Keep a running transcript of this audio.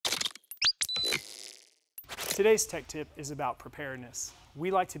Today's tech tip is about preparedness.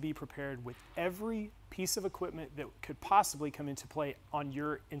 We like to be prepared with every piece of equipment that could possibly come into play on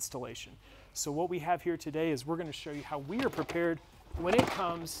your installation. So what we have here today is we're going to show you how we are prepared when it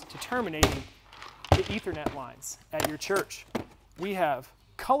comes to terminating the Ethernet lines at your church. We have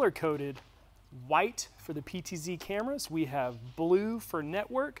color-coded white for the PTZ cameras. We have blue for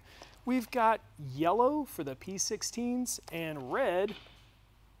network. We've got yellow for the P16s and red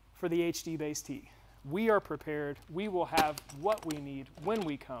for the HD base T. We are prepared. We will have what we need when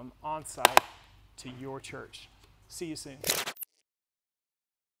we come on site to your church. See you soon.